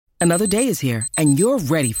Another day is here, and you're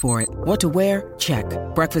ready for it. What to wear? Check.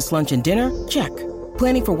 Breakfast, lunch, and dinner? Check.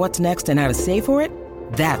 Planning for what's next and how to save for it?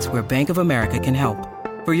 That's where Bank of America can help.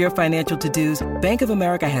 For your financial to-dos, Bank of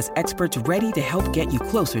America has experts ready to help get you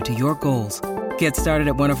closer to your goals. Get started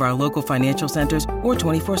at one of our local financial centers or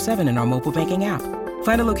 24/7 in our mobile banking app.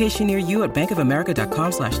 Find a location near you at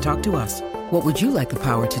bankofamerica.com/talktous. What would you like the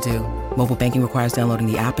power to do? Mobile banking requires downloading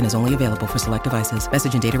the app and is only available for select devices.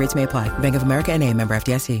 Message and data rates may apply. Bank of America N.A., member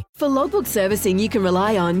FDIC. For logbook servicing you can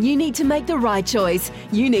rely on, you need to make the right choice.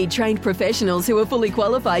 You need trained professionals who are fully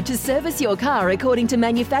qualified to service your car according to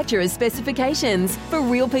manufacturer's specifications. For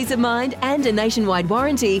real peace of mind and a nationwide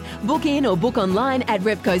warranty, book in or book online at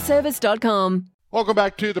repcoservice.com. Welcome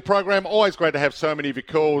back to the program. Always great to have so many of your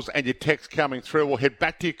calls and your texts coming through. We'll head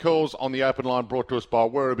back to your calls on the open line brought to us by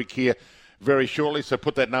Werribee Kia very shortly. So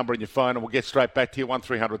put that number in your phone and we'll get straight back to you,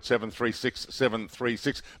 1300 736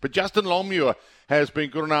 736. But Justin Longmuir has been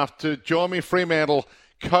good enough to join me. Fremantle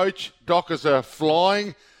coach. Dockers are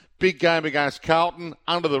flying. Big game against Carlton,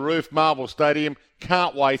 under the roof, Marvel Stadium.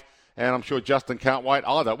 Can't wait. And I'm sure Justin can't wait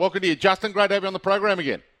either. Welcome to you, Justin. Great to have you on the program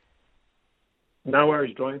again. No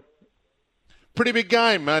worries, Dwayne. Pretty big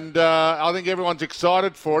game, and I think everyone's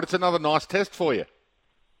excited for it. It's another nice test for you.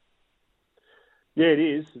 Yeah, it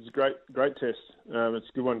is. It's a great test. It's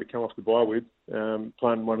a good one to come off the bye with.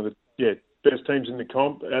 Playing one of the best teams in the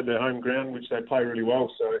comp at their home ground, which they play really well.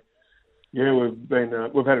 So, yeah,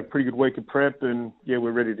 we've had a pretty good week of prep, and yeah,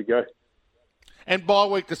 we're ready to go. And bye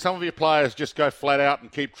week, do some of your players just go flat out and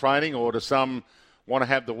keep training, or do some want to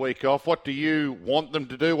have the week off? What do you want them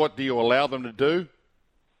to do? What do you allow them to do?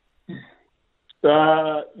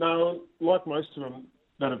 No, like most of them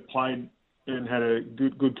that have played and had a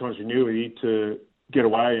good continuity to get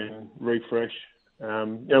away and refresh,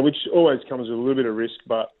 which always comes with a little bit of risk,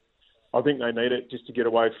 but I think they need it just to get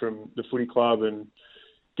away from the footy club and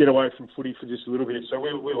get away from footy for just a little bit. So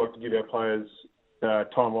we like to give our players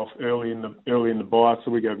time off early in the bye, so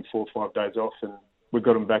we go them 4 or 5 days off, and we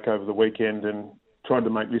got them back over the weekend and tried to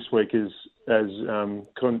make this week as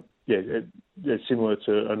similar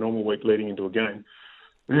to a normal week leading into a game.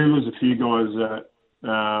 There was a few guys that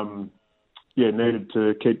needed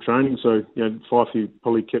to keep training, so Fifey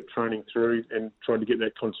probably kept training through and tried to get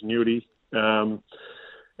that continuity. And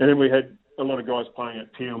then we had a lot of guys playing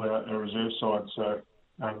at Peel, our reserve side, so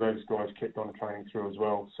those guys kept on training through as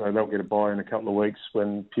well. So they'll get a bye in a couple of weeks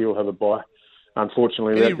when Peel have a bye.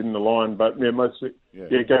 Unfortunately, that didn't align, but mostly.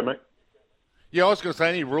 Yeah, go, mate. Yeah, I was going to say,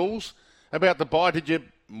 any rules about the bye? Did you?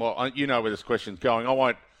 Well, you know where this question's going. I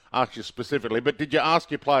won't ask you specifically, but did you ask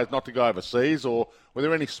your players not to go overseas, or were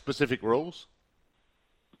there any specific rules?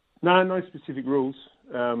 No specific rules.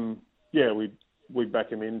 We back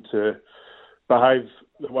them in to behave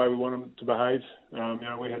the way we want them to behave.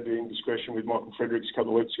 We had the indiscretion with Michael Fredericks a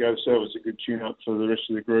couple of weeks ago, so it was a good tune-up for the rest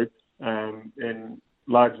of the group. And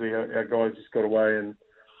largely our guys just got away and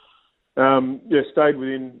stayed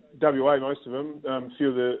within WA, most of them. A few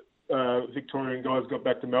of the Victorian guys got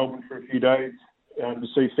back to Melbourne for a few days to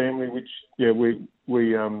see family, which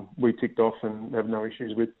we ticked off and have no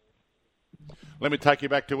issues with. Let me take you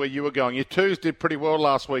back to where you were going. Your twos did pretty well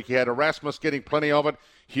last week. You had Erasmus getting plenty of it,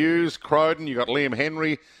 Hughes, Croden, you got Liam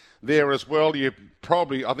Henry there as well. I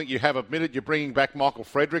think you have admitted you're bringing back Michael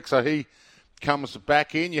Frederick, so he comes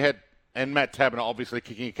back in. You had, and Matt Taberner obviously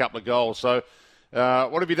kicking a couple of goals. So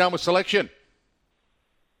what have you done with selection?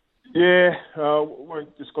 Yeah,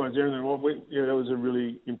 won't disclose everything. That was a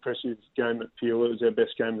really impressive game at Peel. It was our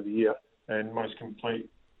best game of the year and most complete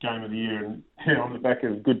game of the year. And on the back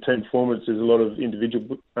of good team performances, a lot of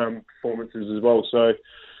individual performances as well. So,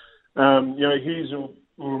 Hughes will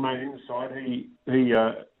remain inside.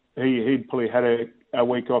 He'd probably had a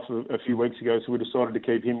week off a few weeks ago, so we decided to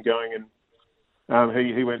keep him going.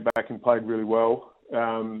 And he went back and played really well.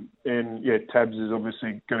 Tabs is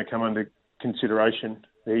obviously going to come under consideration.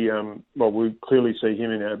 We clearly see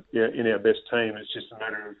him in our best team. It's just a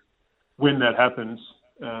matter of when that happens.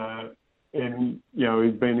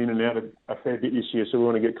 He's been in and out a fair bit this year, so we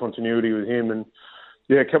want to get continuity with him. And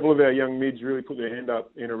a couple of our young mids really put their hand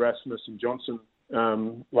up in Erasmus and Johnson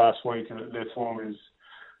last week, and their form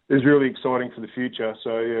is really exciting for the future.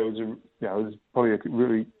 So it was probably a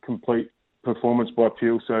really complete performance by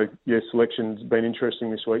Peel. So selection's been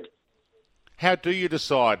interesting this week. How do you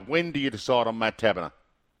decide? When do you decide on Matt Taberner?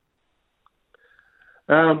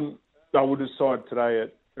 I will decide today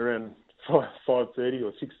at around 5:30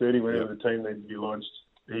 or 6:30, whenever the team needs to be launched.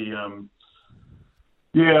 I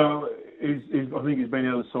think he's been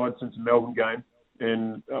out of the side since the Melbourne game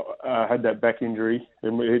and had that back injury.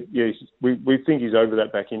 And we think he's over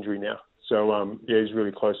that back injury now. So he's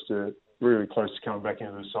really close to really close to coming back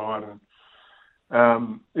into the side.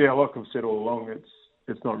 And like I've said all along,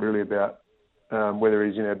 it's not really about whether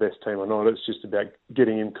he's in our best team or not. It's just about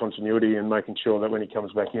getting him continuity and making sure that when he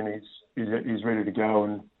comes back in, he's ready to go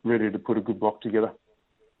and ready to put a good block together.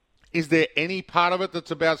 Is there any part of it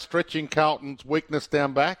that's about stretching Carlton's weakness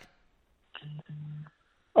down back?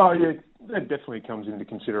 Oh, yeah, that definitely comes into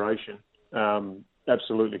consideration.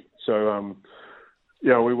 Absolutely. So,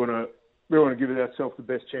 we want to give ourselves the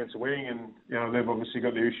best chance of winning, and they've obviously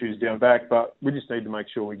got their issues down back, but we just need to make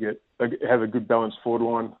sure we have a good balanced forward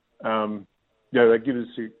line. That gives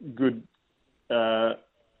us a good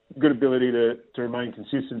ability to remain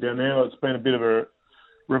consistent down there. It's been a bit of a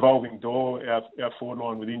revolving door, our forward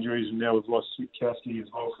line with injuries, and now we've lost Kowski as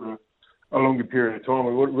well for a longer period of time.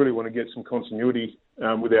 We really want to get some continuity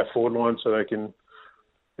with our forward line so they can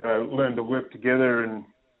learn to work together and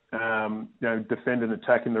defend and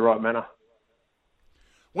attack in the right manner.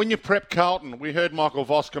 When you prep Carlton, we heard Michael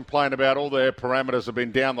Voss complain about all their parameters have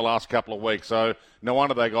been down the last couple of weeks, so no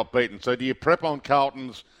wonder they got beaten. So do you prep on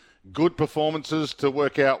Carlton's good performances to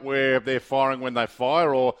work out where they're firing when they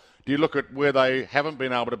fire, or do you look at where they haven't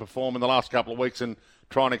been able to perform in the last couple of weeks and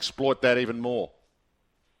try and exploit that even more?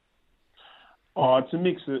 Oh, it's a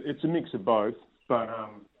mix of both, but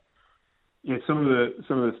some of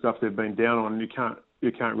the stuff they've been down on, you can't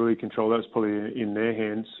really control. That's probably in their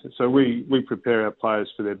hands. So we prepare our players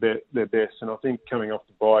for their best, and I think coming off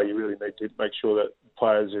the bye, you really need to make sure that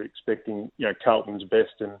players are expecting Carlton's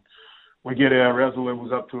best, and we get our arousal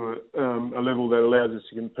levels up to a level that allows us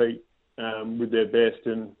to compete with their best.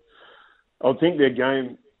 And I think their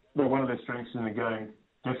game, one of their strengths in the game,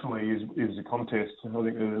 definitely is the contest. I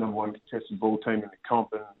think they're the number one contested ball team in the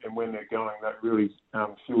comp, and when they're going, that really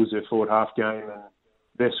fuels their forward half game and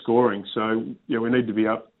their scoring. So we need to be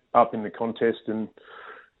up in the contest, and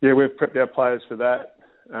we've prepped our players for that,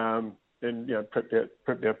 and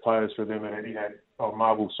prepped our players for them at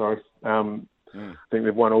Marvel. I think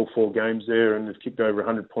they've won all 4 games there, and they've kicked over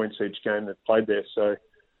 100 points each game they've played there. So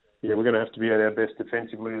we're going to have to be at our best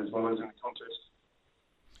defensively as well as in the contest.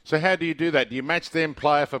 So how do you do that? Do you match them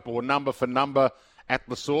player for number at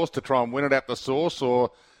the source to try and win it at the source, or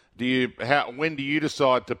when do you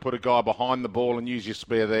decide to put a guy behind the ball and use your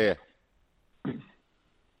spear there?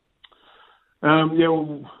 Our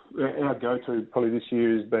go-to probably this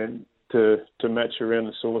year has been to match around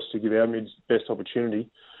the source to give our mids best opportunity.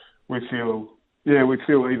 We feel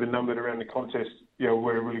even numbered around the contest.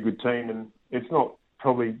 We're a really good team, and it's not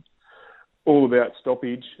probably all about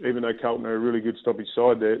stoppage, even though Carlton are a really good stoppage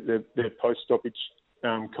side. Their post-stoppage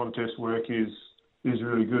contest work is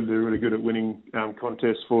really good. They're really good at winning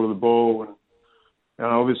contests for the ball, and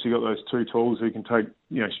obviously got those 2 tools who can take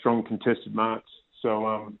strong contested marks.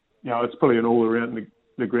 So it's probably an all around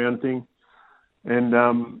the ground thing, and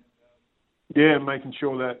making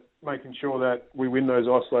sure that we win those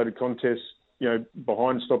isolated contests,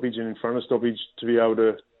 behind stoppage and in front of stoppage, to be able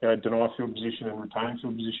to deny field position and retain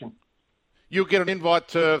field position. You'll get an invite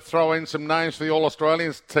to throw in some names for the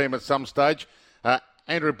All-Australians team at some stage.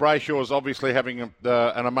 Andrew Brayshaw is obviously having an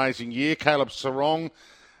amazing year. Caleb Sarong,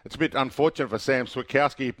 it's a bit unfortunate for Sam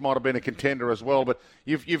Switkowski. He might have been a contender as well, but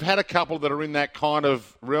you've had a couple that are in that kind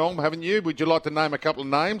of realm, haven't you? Would you like to name a couple of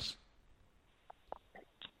names?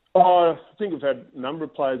 I think we've had a number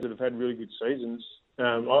of players that have had really good seasons.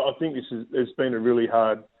 I think it's been a really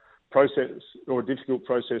hard process or difficult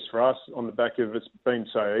process for us on the back of it's been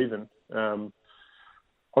so even.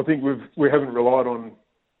 I think we haven't relied on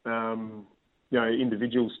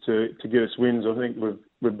individuals to get us wins. I think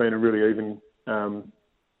we've been a really even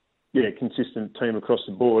consistent team across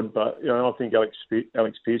the board. But I think Alex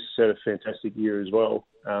Pearce has had a fantastic year as well.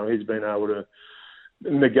 He's been able to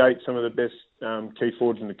negate some of the best key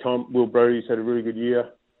forwards in the comp. Will Brody's had a really good year.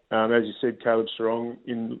 As you said, Caleb Sarong,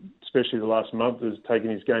 especially the last month, has taken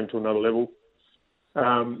his game to another level.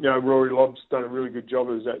 Rory Lobb's done a really good job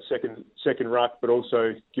as that second ruck, but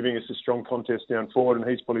also giving us a strong contest down forward, and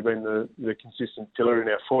he's probably been the consistent pillar in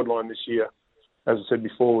our forward line this year. As I said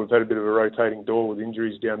before, we've had a bit of a rotating door with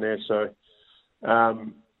injuries down there, so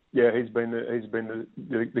he's been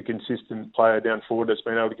the consistent player down forward that's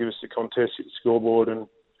been able to give us the contest, hit the scoreboard, and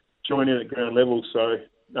join in at ground level. So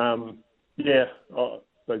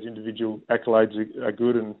those individual accolades are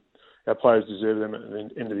good, and our players deserve them at the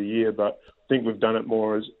end of the year, but I think we've done it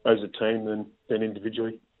more as a team than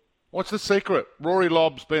individually. What's the secret? Rory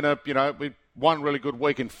Lobb's been we one really good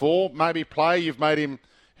week in 4, maybe play. You've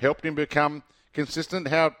helped him become consistent.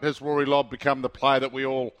 How has Rory Lobb become the player that we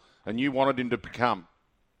all and you wanted him to become?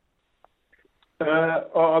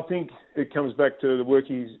 I think it comes back to the work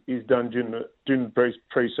he's done during the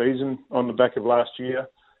pre-season on the back of last year.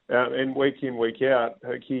 And week in, week out,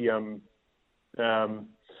 he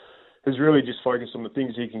has really just focused on the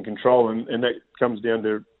things he can control, and that comes down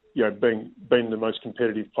to being the most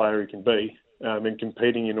competitive player he can be, and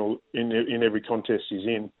competing in every contest he's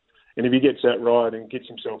in. And if he gets that right and gets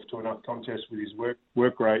himself to enough contests with his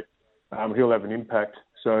work rate, he'll have an impact.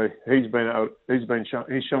 So he's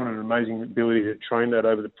shown an amazing ability to train that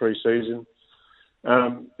over the pre-season.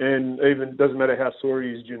 And even doesn't matter how sore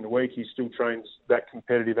he is during the week, he still trains that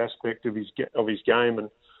competitive aspect of his game. And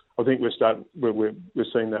I think we're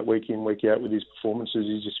seeing that week in, week out with his performances.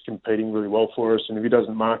 He's just competing really well for us. And if he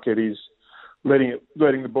doesn't mark it, he's letting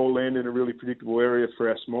the ball land in a really predictable area for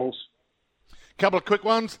our smalls. Couple of quick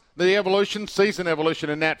ones. The season evolution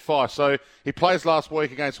in Nat Fyfe. So he plays last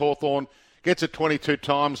week against Hawthorn, gets it 22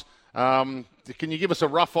 times. Can you give us a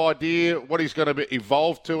rough idea what he's going to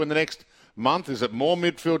evolve to in the next month? Is it more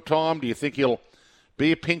midfield time? Do you think he'll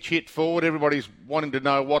be a pinch hit forward? Everybody's wanting to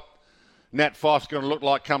know what Nat Fyfe's going to look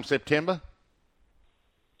like come September.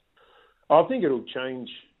 I think it'll change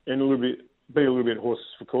and be a little bit horses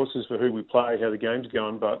for courses for who we play, how the game's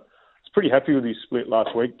going. But I was pretty happy with his split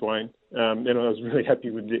last week, Dwayne. And I was really happy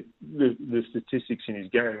with the statistics in his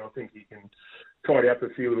game. I think he can tidy up a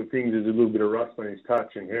few little things. There's a little bit of rust on his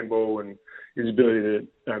touch and handball and his ability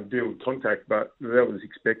to deal with contact, but that was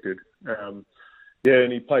expected.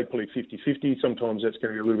 And he played probably 50-50. Sometimes that's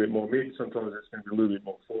going to be a little bit more mid. Sometimes that's going to be a little bit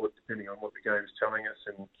more forward, depending on what the game's telling us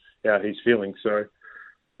and how he's feeling. So,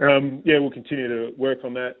 we'll continue to work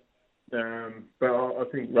on that. But I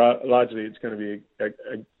think largely it's going to be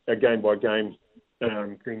a game-by-game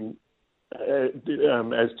thing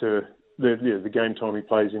as to the game time he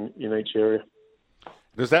plays in each area.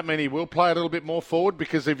 Does that mean he will play a little bit more forward?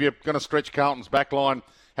 Because if you're going to stretch Carlton's back line,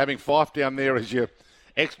 having Fyfe down there as your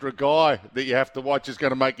extra guy that you have to watch is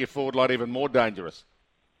going to make your forward line even more dangerous.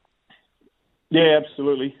 Yeah,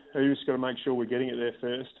 absolutely. You just got to make sure we're getting it there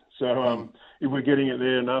first. So if we're getting it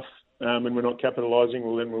there enough and we're not capitalising,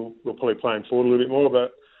 well, then we'll probably play him forward a little bit more.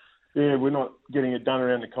 But, yeah, we're not getting it done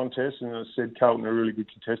around the contest. And as I said, Carlton are a really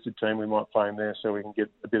good contested team. We might play him there so we can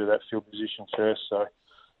get a bit of that field position first. So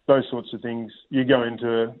those sorts of things. You go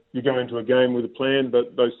into a game with a plan,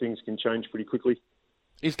 but those things can change pretty quickly.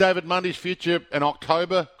 Is David Mundy's future an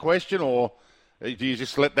October question, or do you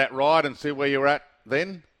just let that ride and see where you're at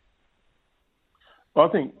then? I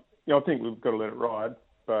think we've got to let it ride.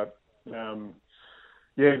 But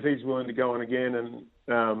if he's willing to go on again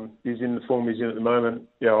and he's in the form he's in at the moment,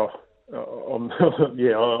 I'm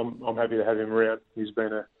happy to have him around. He's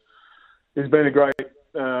been a great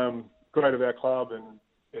of our club, and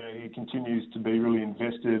he continues to be really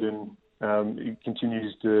invested, and he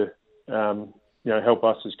continues to help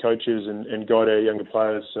us as coaches and guide our younger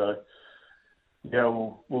players. So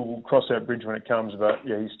we'll cross that bridge when it comes, but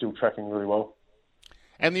he's still tracking really well.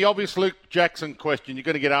 And the obvious Luke Jackson question, you're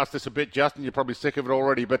going to get asked this a bit, Justin, you're probably sick of it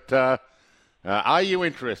already, but are you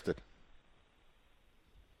interested?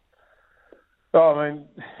 I mean,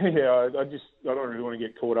 I don't really want to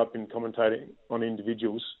get caught up in commentating on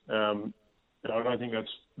individuals. I don't think that's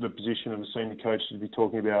the position of a senior coach to be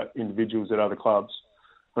talking about individuals at other clubs.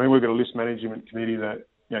 I mean, we've got a list management committee that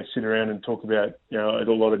sit around and talk about a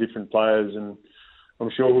lot of different players, and I'm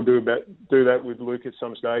sure we'll do that with Luke at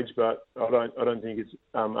some stage. But I don't think it's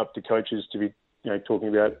up to coaches to be talking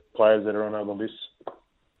about players that are on other lists.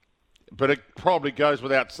 But it probably goes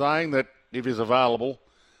without saying that if he's available,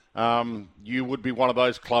 you would be one of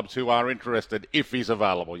those clubs who are interested if he's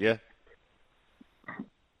available. Yeah.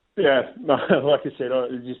 Yeah, like I said,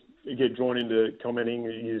 you get drawn into commenting.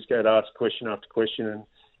 You just go to ask question after question, and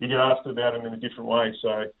you get asked about them in a different way.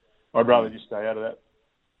 So I'd rather just stay out of that.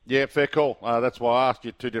 Yeah, fair call. That's why I asked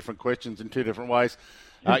you two different questions in two different ways.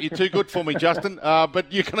 You're too good for me, Justin,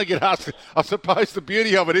 but you're going to get asked. I suppose the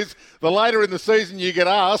beauty of it is the later in the season you get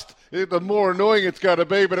asked, the more annoying it's going to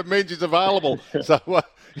be, but it means he's available. So,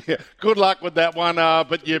 good luck with that one.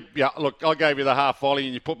 But, look, I gave you the half volley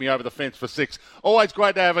and you put me over the fence for 6. Always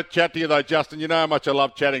great to have a chat to you, though, Justin. You know how much I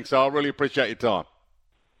love chatting, so I really appreciate your time.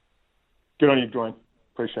 Good on you, Dwayne.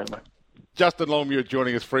 Appreciate it, mate. Justin Longmuir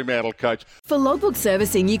joining us, Fremantle coach. For logbook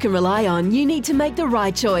servicing you can rely on, you need to make the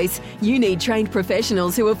right choice. You need trained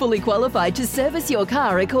professionals who are fully qualified to service your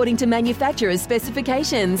car according to manufacturer's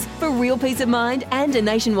specifications. For real peace of mind and a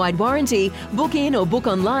nationwide warranty, book in or book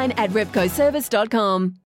online at repcoservice.com.